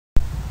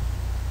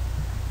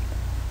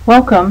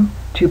Welcome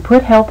to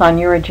Put Health on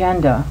Your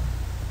Agenda.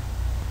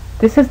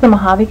 This is the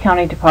Mohave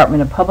County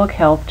Department of Public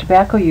Health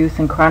Tobacco Use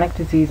and Chronic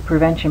Disease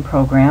Prevention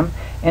Program,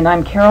 and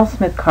I'm Carol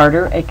Smith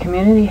Carter, a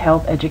Community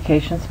Health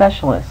Education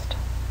Specialist.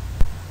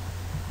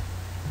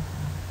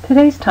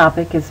 Today's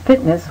topic is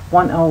Fitness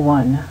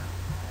 101.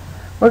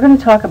 We're going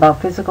to talk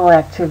about physical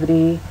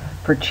activity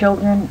for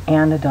children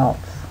and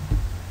adults.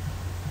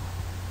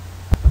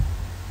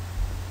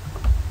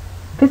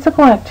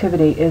 Physical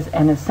activity is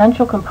an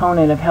essential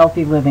component of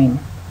healthy living.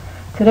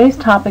 Today's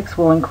topics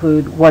will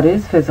include what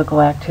is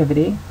physical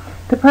activity,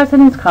 the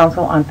President's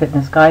Council on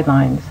Fitness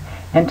Guidelines,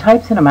 and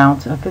types and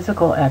amounts of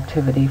physical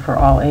activity for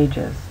all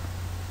ages.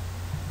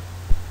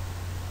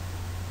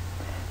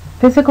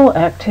 Physical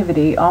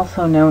activity,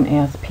 also known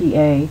as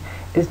PA,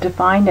 is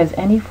defined as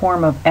any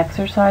form of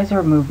exercise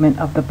or movement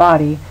of the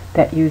body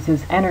that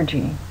uses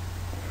energy.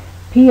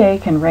 PA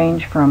can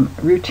range from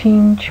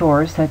routine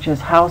chores such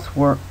as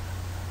housework,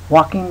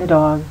 walking the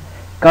dog,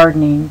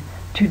 gardening,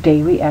 to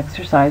daily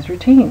exercise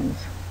routines.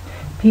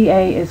 PA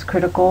is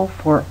critical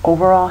for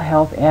overall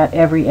health at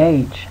every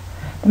age.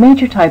 The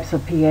major types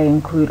of PA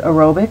include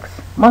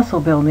aerobics, muscle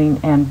building,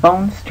 and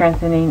bone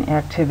strengthening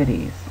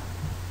activities.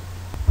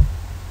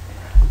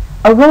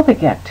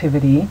 Aerobic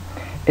activity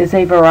is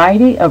a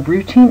variety of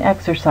routine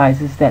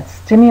exercises that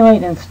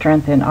stimulate and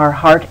strengthen our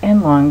heart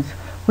and lungs,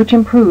 which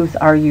improves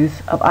our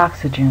use of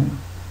oxygen.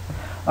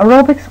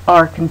 Aerobics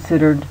are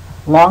considered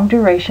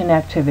long-duration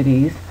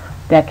activities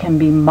that can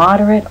be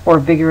moderate or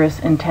vigorous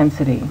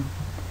intensity.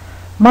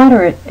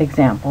 Moderate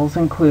examples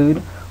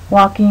include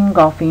walking,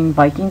 golfing,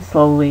 biking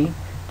slowly,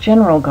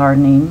 general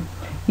gardening,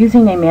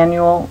 using a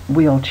manual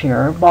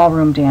wheelchair,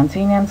 ballroom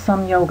dancing, and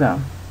some yoga.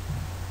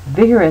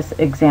 Vigorous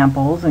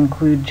examples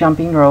include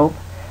jumping rope,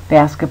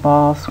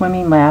 basketball,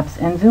 swimming laps,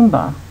 and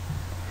Zumba.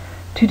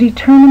 To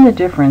determine the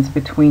difference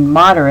between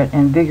moderate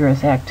and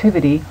vigorous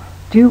activity,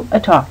 do a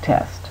talk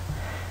test.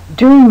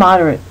 During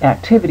moderate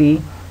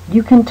activity,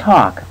 you can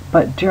talk,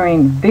 but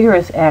during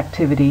vigorous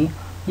activity,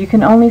 you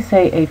can only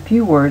say a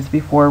few words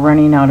before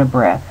running out of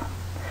breath.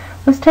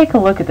 Let's take a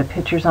look at the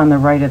pictures on the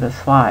right of the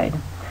slide.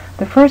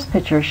 The first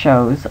picture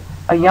shows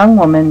a young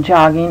woman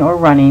jogging or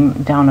running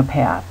down a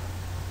path.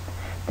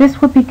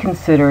 This would be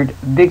considered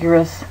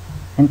vigorous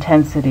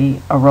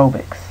intensity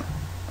aerobics.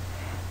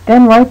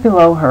 Then right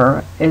below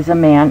her is a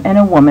man and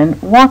a woman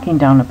walking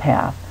down a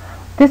path.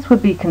 This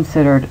would be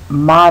considered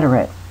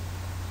moderate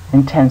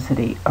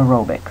intensity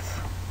aerobics.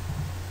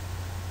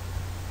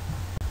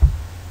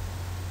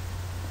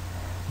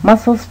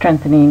 Muscle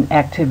strengthening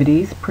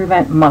activities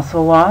prevent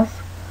muscle loss,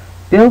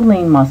 build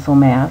lean muscle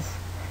mass,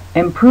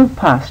 improve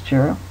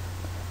posture,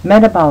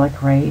 metabolic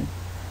rate,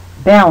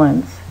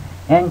 balance,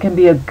 and can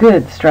be a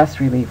good stress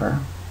reliever.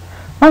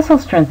 Muscle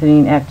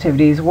strengthening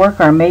activities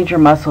work our major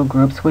muscle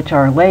groups, which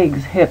are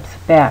legs, hips,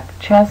 back,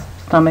 chest,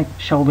 stomach,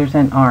 shoulders,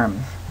 and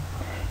arms.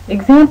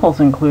 Examples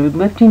include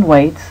lifting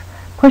weights,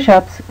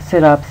 push-ups,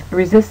 sit-ups,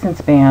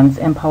 resistance bands,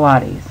 and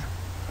Pilates.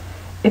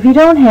 If you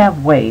don't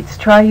have weights,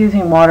 try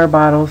using water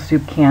bottles,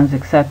 soup cans,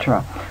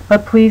 etc.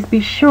 But please be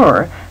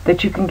sure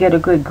that you can get a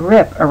good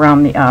grip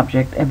around the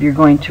object if you're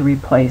going to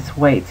replace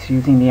weights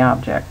using the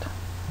object.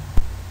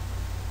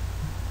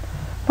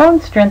 Bone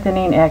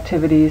strengthening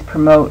activities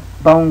promote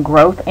bone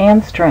growth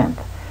and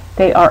strength.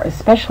 They are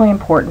especially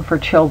important for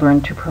children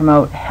to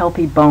promote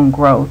healthy bone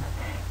growth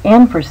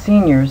and for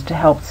seniors to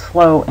help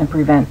slow and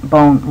prevent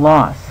bone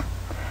loss.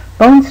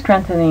 Bone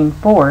strengthening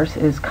force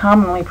is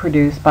commonly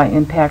produced by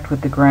impact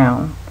with the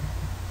ground.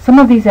 Some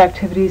of these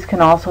activities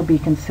can also be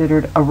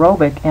considered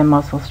aerobic and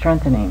muscle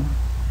strengthening.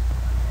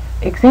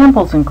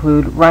 Examples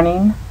include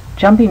running,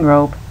 jumping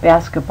rope,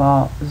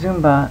 basketball,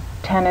 Zumba,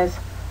 tennis,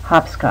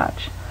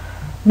 hopscotch.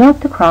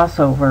 Note the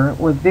crossover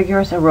with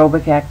vigorous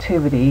aerobic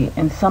activity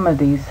in some of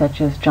these, such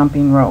as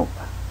jumping rope.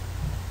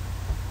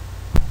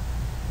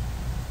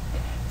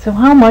 So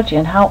how much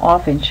and how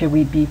often should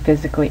we be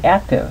physically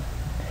active?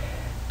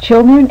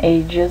 Children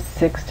ages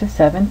 6 to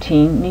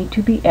 17 need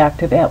to be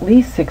active at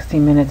least 60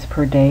 minutes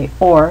per day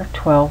or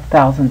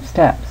 12,000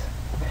 steps.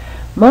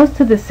 Most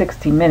of the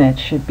 60 minutes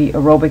should be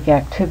aerobic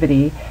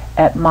activity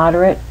at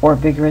moderate or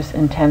vigorous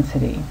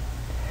intensity.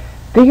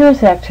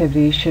 Vigorous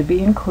activities should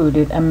be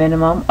included a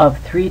minimum of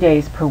 3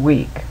 days per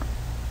week.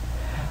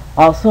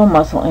 Also,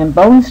 muscle and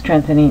bone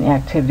strengthening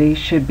activities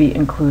should be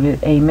included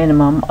a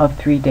minimum of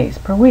 3 days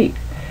per week.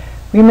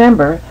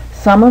 Remember,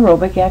 some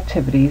aerobic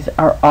activities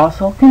are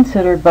also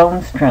considered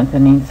bone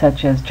strengthening,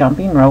 such as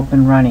jumping rope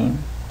and running.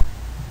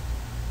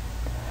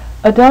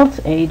 Adults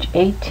age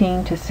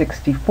 18 to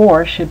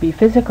 64 should be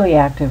physically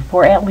active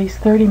for at least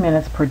 30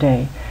 minutes per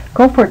day.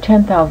 Go for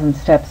 10,000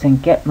 steps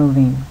and get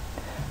moving.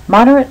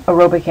 Moderate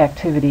aerobic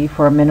activity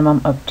for a minimum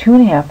of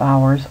 2.5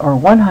 hours or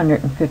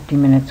 150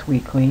 minutes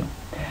weekly.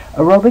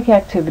 Aerobic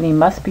activity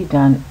must be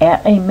done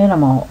at a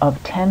minimum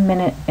of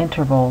 10-minute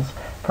intervals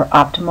for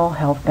optimal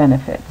health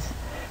benefits.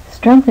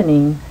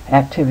 Strengthening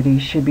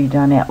activities should be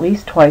done at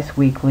least twice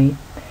weekly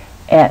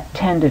at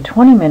 10 to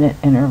 20 minute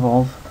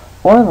intervals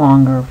or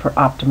longer for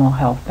optimal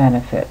health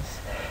benefits.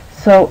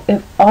 So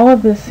if all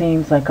of this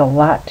seems like a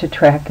lot to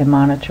track and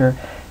monitor,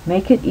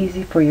 Make it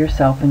easy for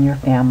yourself and your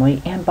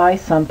family and buy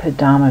some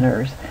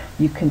pedometers.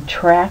 You can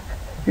track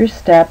your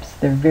steps.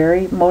 They're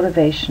very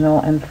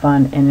motivational and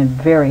fun and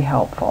very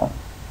helpful.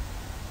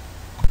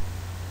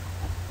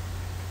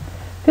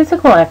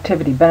 Physical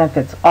activity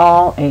benefits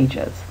all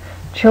ages.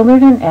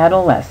 Children and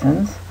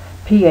adolescents,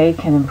 PA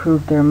can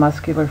improve their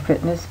muscular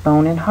fitness,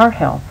 bone, and heart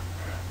health.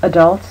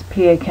 Adults,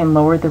 PA can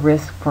lower the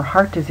risk for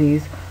heart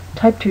disease,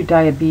 type 2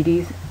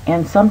 diabetes,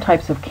 and some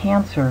types of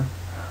cancer.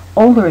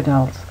 Older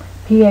adults,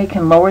 PA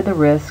can lower the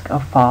risk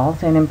of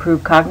falls and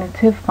improve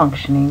cognitive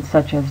functioning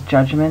such as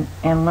judgment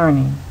and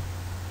learning.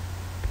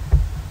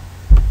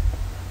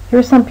 Here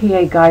are some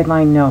PA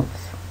guideline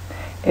notes.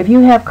 If you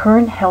have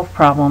current health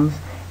problems,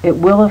 it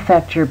will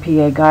affect your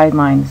PA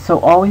guidelines, so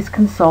always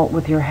consult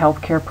with your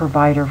healthcare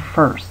provider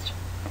first.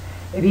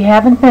 If you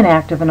haven't been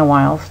active in a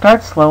while,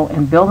 start slow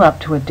and build up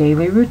to a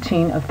daily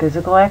routine of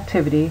physical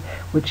activity,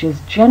 which is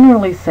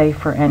generally safe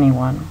for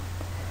anyone.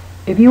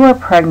 If you are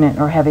pregnant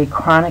or have a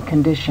chronic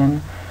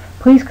condition,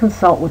 please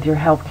consult with your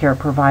healthcare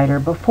provider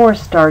before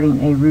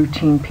starting a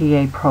routine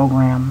PA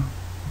program.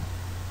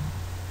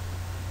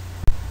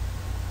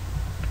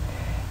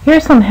 Here are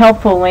some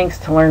helpful links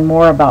to learn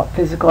more about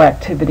physical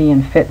activity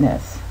and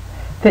fitness.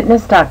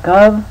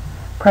 Fitness.gov,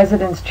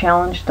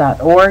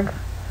 presidentschallenge.org,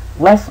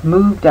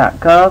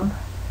 letsmove.gov,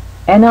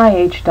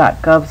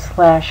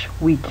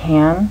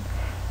 nih.gov/wecan.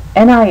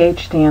 NIH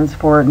stands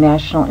for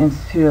National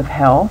Institute of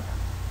Health,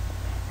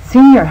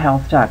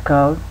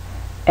 seniorhealth.gov,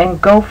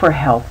 and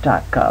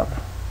goforhealth.gov.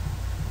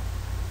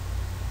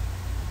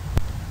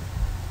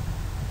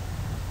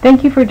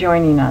 Thank you for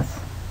joining us.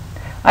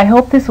 I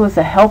hope this was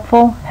a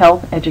helpful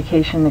health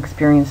education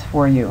experience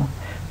for you.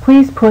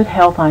 Please put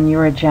health on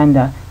your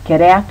agenda.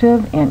 Get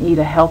active and eat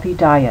a healthy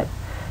diet.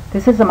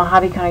 This is a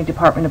Mojave County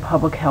Department of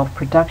Public Health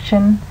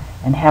production,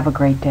 and have a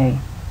great day.